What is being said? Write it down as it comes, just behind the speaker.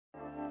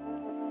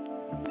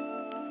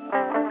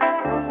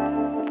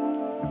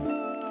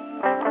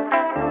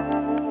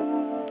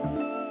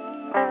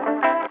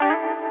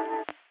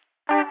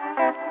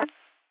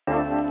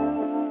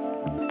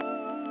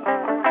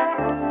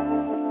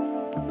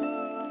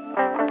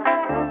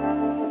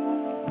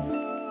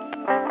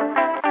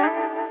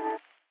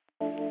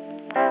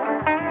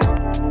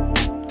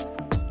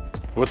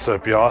What's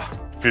up, y'all?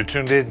 If you're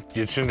tuned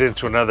in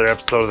to another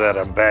episode of that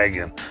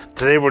Unbagging.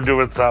 Today we're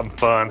doing something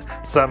fun,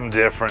 something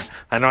different.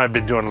 I know I've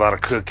been doing a lot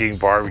of cooking,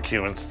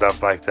 barbecue, and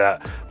stuff like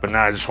that, but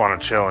now I just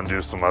want to chill and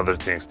do some other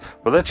things.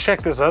 But let's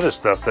check this other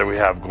stuff that we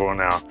have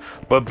going out.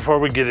 But before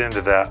we get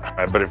into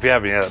that, but if you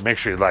haven't yet, make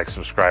sure you like,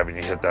 subscribe, and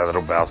you hit that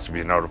little bell to be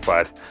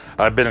notified.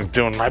 I've been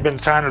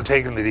kind of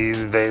taking it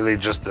easy lately,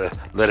 just to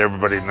let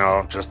everybody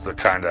know, just to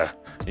kind of,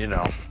 you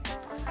know,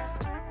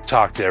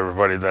 talk to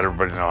everybody, let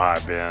everybody know how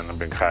I've been. I've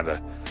been kind of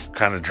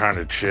trying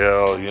to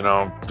chill, you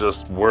know,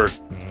 just work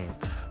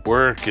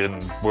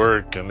and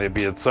it'd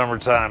be at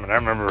summertime. And I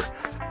remember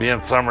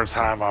being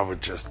summertime, I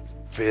would just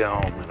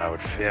film and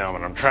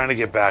I'm trying to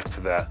get back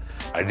to that.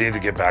 I need to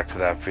get back to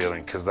that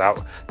feeling, because that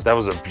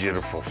was a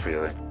beautiful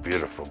feeling.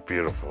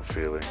 Beautiful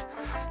feeling.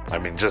 I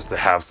mean, just to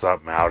have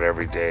something out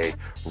every day,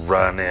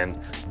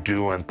 running,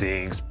 doing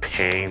things,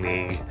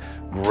 painting,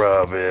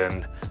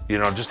 grubbing, you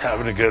know, just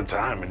having a good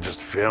time and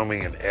just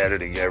filming and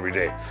editing every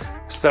day.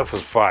 Stuff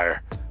was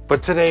fire.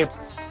 But today,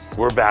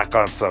 we're back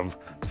on some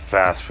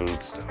fast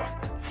food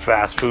stuff.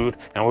 Fast food,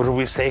 and what do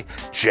we say?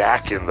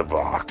 Jack in the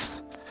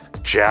Box.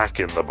 Jack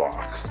in the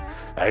Box.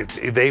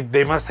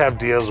 They must have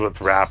deals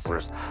with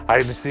rappers.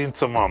 I've seen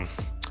some,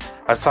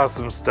 I saw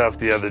some stuff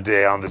the other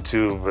day on the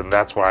tube, and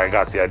that's where I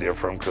got the idea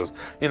from, because,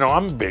 you know,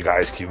 I'm a big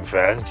Ice Cube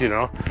fan, you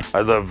know. I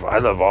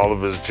love all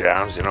of his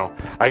jams, you know.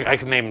 I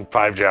can name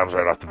 5 jams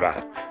right off the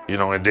bat. You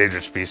know,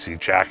 Endangered Species,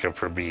 Jackin'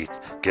 for Beats,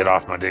 Get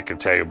Off My Dick and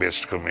Tell Your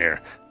Bitch to Come Here,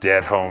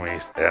 Dead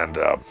Homies, and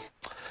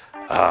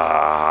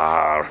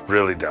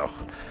Really Dope.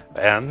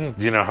 And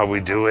you know how we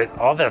do it,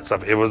 all that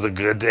stuff. It was a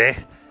good day.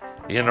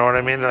 You know what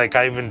I mean? Like,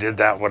 I even did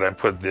that when I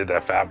did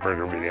that Fat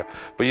Burger video.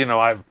 But you know,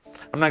 I'm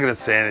not gonna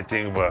say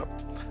anything, but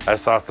I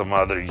saw some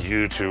other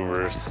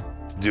YouTubers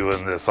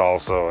doing this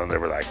also, and they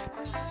were like,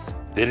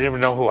 they didn't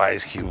even know who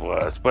Ice Cube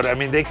was. But I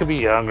mean, they could be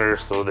younger,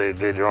 so they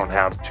don't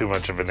have too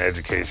much of an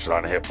education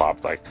on hip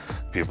hop like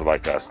people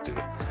like us do.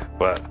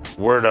 But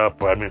word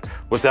up, I mean,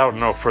 without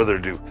no further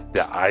ado,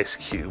 the Ice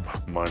Cube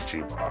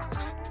Munchie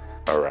Box.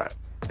 All right.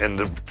 And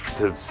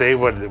to say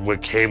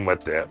what came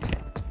with it,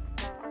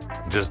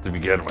 just to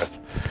begin with,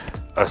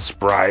 a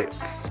Sprite,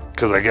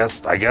 because I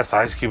guess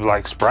Ice Cube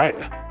likes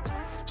Sprite.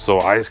 So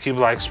Ice Cube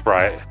likes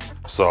Sprite,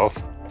 so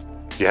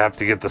you have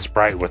to get the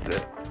Sprite with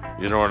it.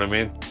 You know what I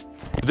mean?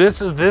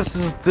 This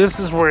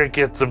is where it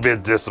gets a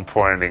bit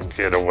disappointing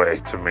in a way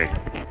to me.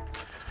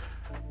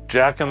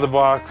 Jack in the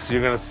Box,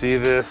 you're gonna see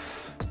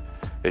this,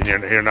 and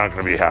you're not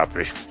gonna be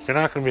happy. You're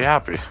not gonna be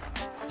happy.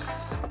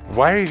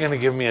 Why are you gonna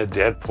give me a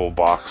Deadpool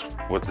box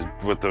with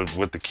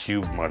the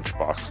Cube Munch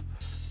box?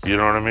 You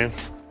know what I mean?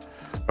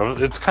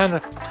 It's kind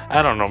of,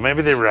 I don't know,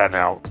 maybe they ran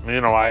out.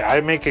 You know,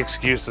 I make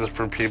excuses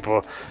for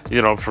people,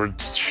 you know, for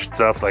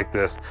stuff like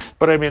this.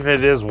 But I mean,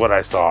 it is what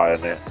I saw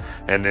in it.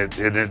 And it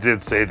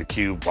did say the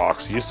Cube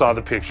box. You saw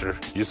the picture.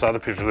 Let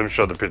me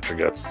show the picture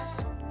again.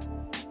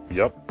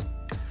 Yep.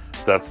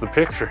 That's the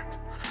picture.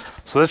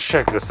 So let's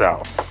check this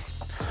out.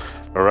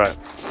 All right.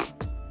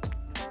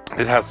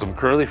 It has some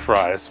curly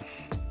fries.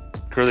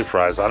 Curly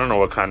fries. I don't know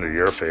what kind of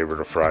your favorite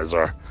of fries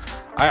are.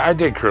 I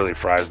dig curly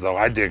fries, though.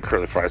 I dig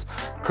curly fries.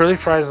 Curly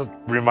fries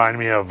remind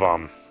me of,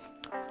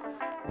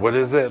 what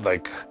is it?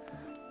 Like,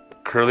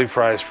 curly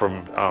fries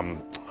from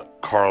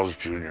Carl's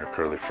Jr.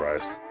 curly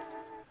fries.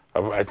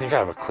 I think I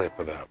have a clip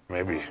of that.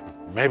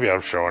 Maybe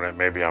I'm showing it.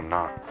 Maybe I'm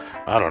not.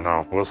 I don't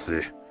know. We'll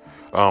see.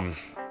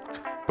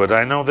 But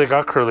I know they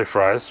got curly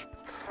fries,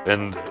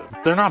 and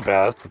they're not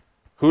bad.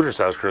 Hooters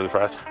has curly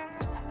fries.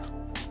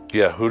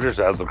 Yeah, Hooters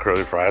has the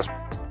curly fries.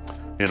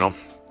 You know,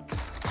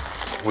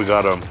 we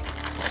got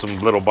some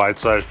little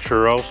bite-sized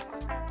churros.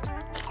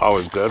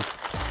 Always good.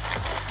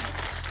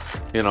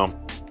 You know,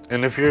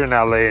 and if you're in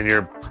LA and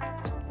you're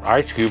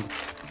Ice Cube,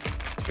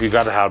 you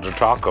gotta have the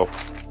taco.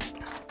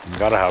 You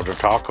gotta have the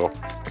taco.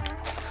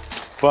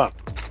 But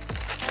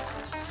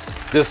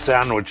this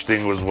sandwich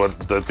thing was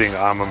the thing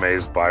I'm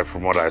amazed by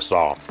from what I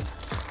saw.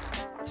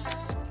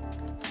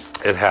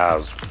 It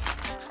has,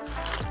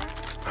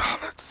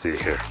 let's see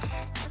here.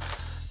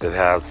 It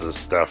has this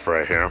stuff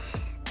right here.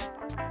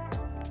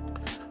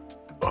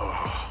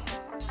 Oh.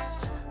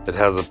 It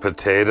has a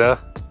potato,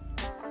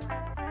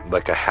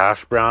 like a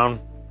hash brown,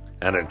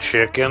 and a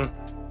chicken,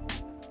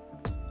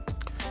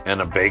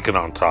 and a bacon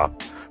on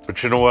top.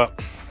 But you know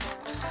what?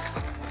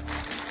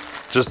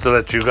 Just to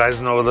let you guys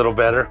know a little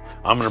better,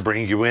 I'm gonna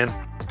bring you in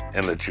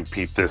and let you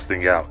peep this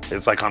thing out.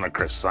 It's like on a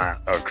croissant.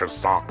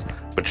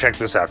 But check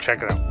this out,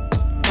 check it out.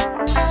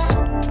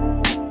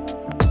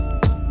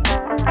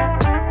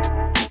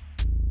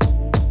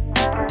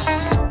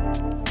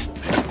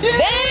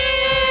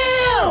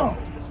 Damn!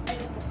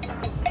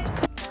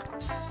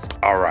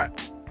 All right,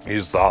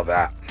 you saw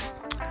that.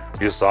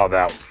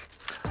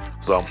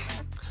 So,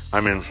 I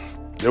mean,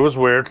 it was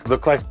weird. It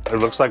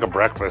looks like a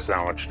breakfast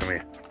sandwich to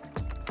me.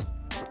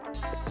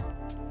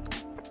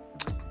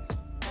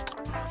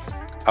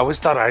 I always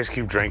thought Ice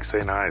Cube drank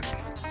St. Ides.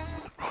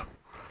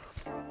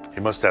 He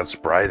must have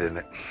Sprite in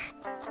it.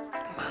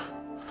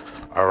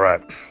 All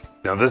right,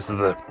 now this is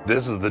the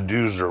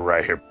doozer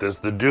right here. This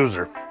is the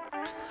doozer.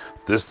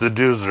 This the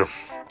doozer.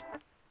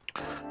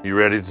 You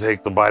ready to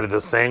take the bite of the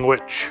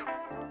sandwich?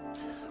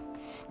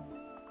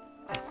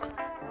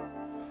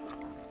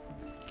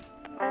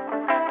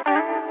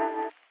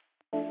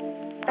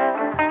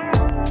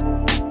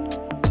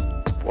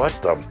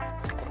 What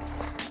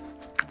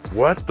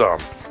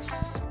the?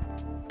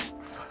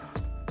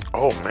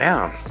 Oh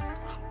man.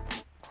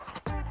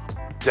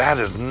 That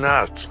is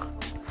nuts.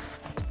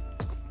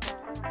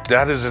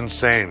 That is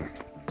insane.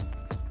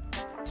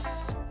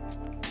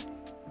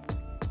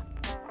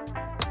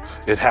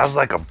 It has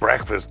like a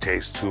breakfast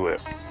taste to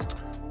it.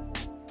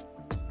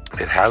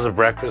 It has a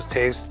breakfast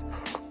taste,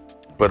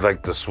 but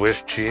like the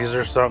Swiss cheese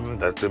or something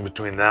that's in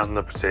between that and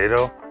the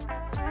potato.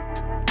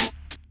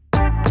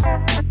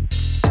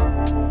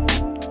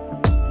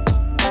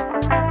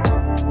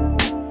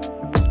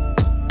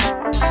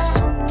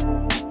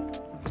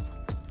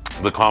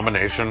 The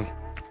combination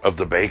of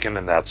the bacon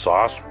and that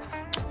sauce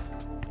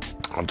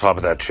on top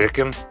of that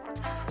chicken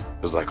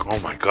is like, oh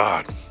my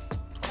God.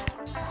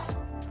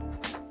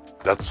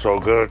 That's so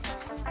good.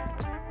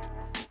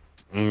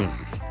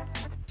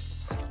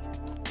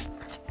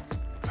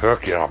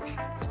 Heck yeah.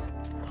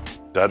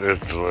 That is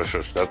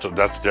delicious.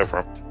 That's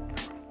different.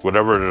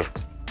 Whatever it is,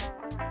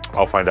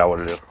 I'll find out what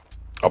it is.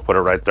 I'll put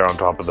it right there on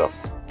top of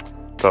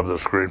the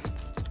screen.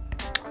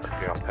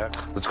 Yeah,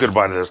 heck. Let's get a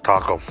bite of this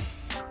taco.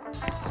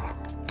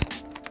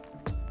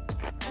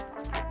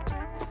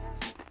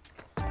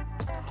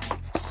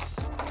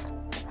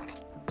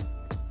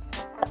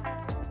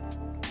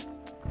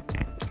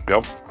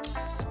 Yep,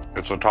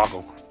 it's a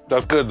taco.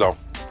 That's good though.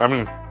 I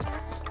mean,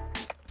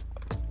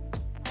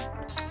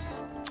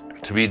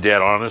 to be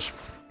dead honest,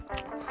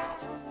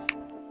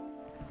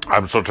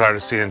 I'm so tired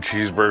of seeing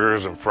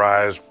cheeseburgers and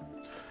fries,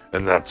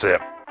 and that's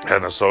it,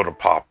 and a soda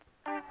pop.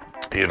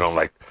 You know,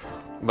 like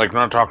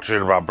not talking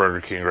shit about Burger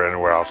King or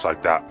anywhere else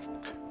like that,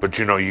 but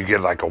you know, you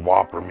get like a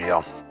Whopper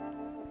meal,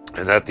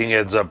 and that thing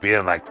ends up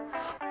being like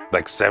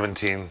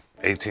 $17,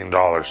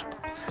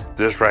 $18.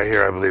 This right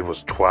here, I believe,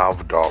 was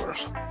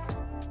 $12.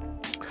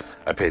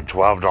 I paid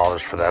 $12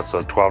 for that,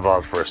 so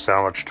 $12 for a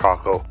sandwich,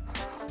 taco,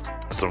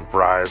 some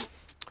fries,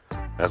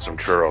 and some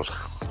churros.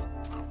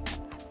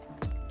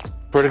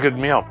 Pretty good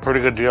meal,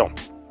 pretty good deal.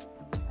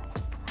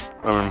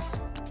 I mean,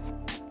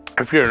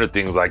 if you're into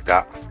things like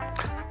that,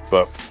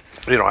 but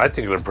you know, I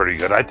think they're pretty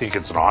good. I think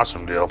it's an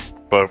awesome deal,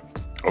 but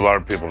a lot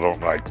of people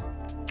don't like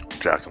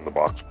Jack in the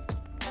Box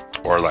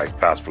or like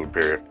fast food,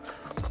 period.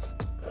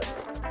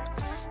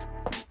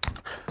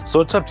 So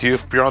it's up to you.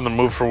 If you're on the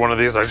move for one of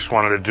these, I just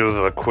wanted to do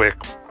the quick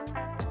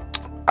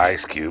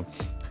Ice Cube.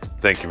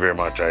 Thank you very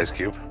much, Ice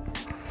Cube.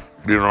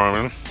 You know what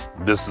I mean?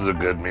 This is a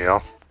good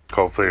meal.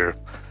 Hopefully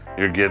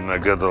you're getting a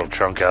good little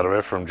chunk out of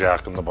it from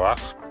Jack in the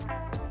Box.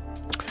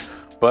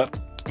 But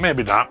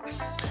maybe not.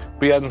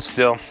 But yet and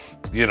still,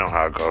 you know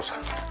how it goes.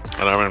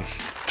 And I mean,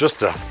 just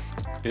to,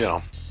 you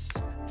know,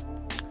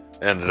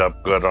 ended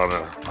up good on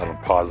a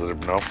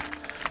positive note.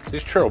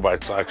 These churro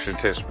bites actually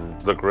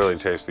look really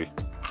tasty.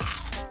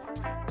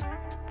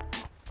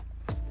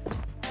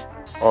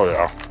 Oh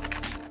yeah.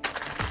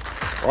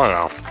 Oh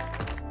yeah.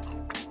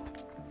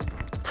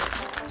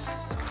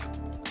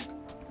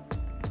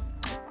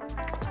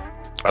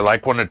 I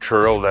like when a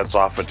churro that's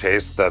off a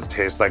taste that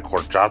tastes like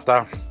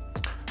horchata,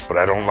 but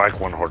I don't like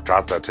when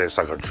horchata tastes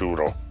like a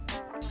churro.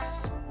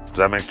 Does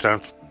that make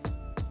sense?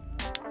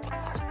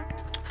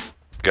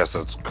 Guess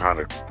that's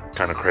kind of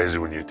crazy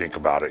when you think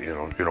about it. You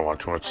know, you don't want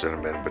too much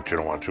cinnamon, but you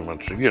don't want too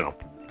much, you know,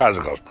 as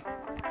it goes.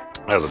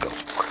 As it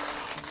goes.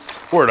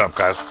 Word up,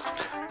 guys.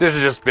 This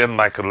has just been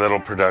like a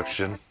little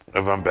production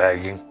of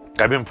Unbagging.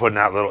 I've been putting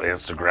out little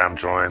Instagram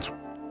joints,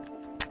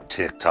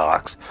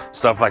 TikToks,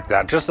 stuff like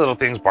that. Just little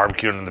things,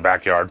 barbecuing in the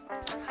backyard,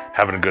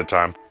 having a good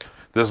time.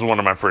 This is one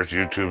of my first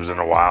YouTubes in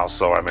a while,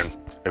 so I mean,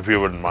 if you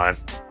wouldn't mind,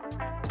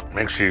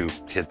 make sure you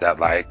hit that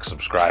like,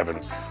 subscribe,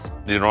 and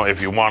you know,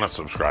 if you want to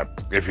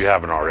subscribe, if you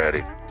haven't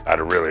already,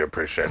 I'd really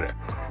appreciate it.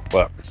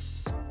 But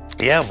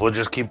yeah, we'll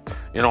just keep,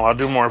 you know, I'll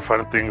do more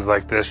fun things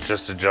like this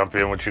just to jump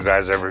in with you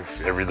guys every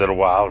little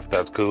while, if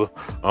that's cool.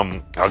 I'll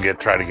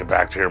try to get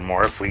back to here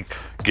more if we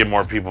get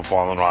more people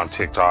following on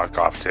TikTok,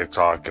 off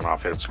TikTok, and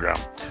off Instagram.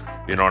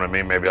 You know what I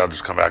mean? Maybe I'll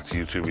just come back to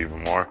YouTube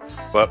even more.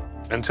 But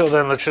until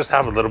then, let's just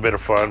have a little bit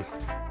of fun.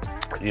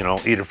 You know,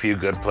 eat a few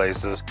good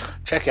places,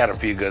 check out a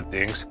few good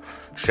things.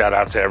 Shout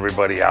out to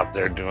everybody out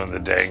there doing the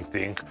dang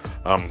thing.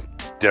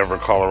 Denver,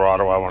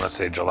 Colorado, I want to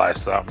say July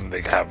something.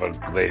 They have a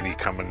lady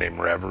coming named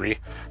Reverie.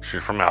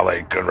 She's from LA,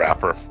 good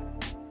rapper.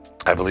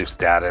 I believe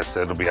Status,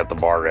 it'll be at the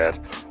Bar Red.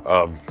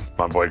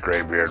 My boy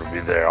Graybeard will be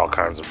there, all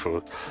kinds of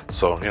food.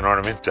 So, you know what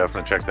I mean?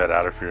 Definitely check that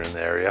out if you're in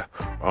the area.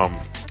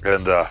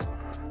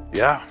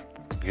 Yeah,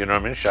 you know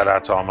what I mean? Shout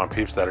out to all my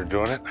peeps that are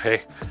doing it.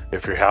 Hey,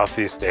 if you're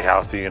healthy, stay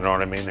healthy, you know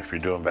what I mean? If you're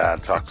doing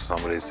bad, talk to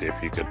somebody, see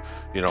if you could,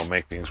 you know,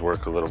 make things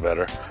work a little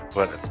better.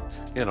 But,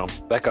 you know,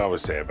 like I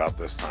always say about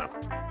this time,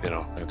 you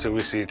know, until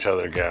we see each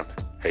other again,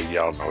 hey,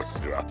 y'all know what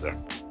to do out there.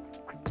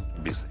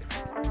 Be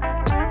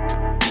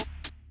safe.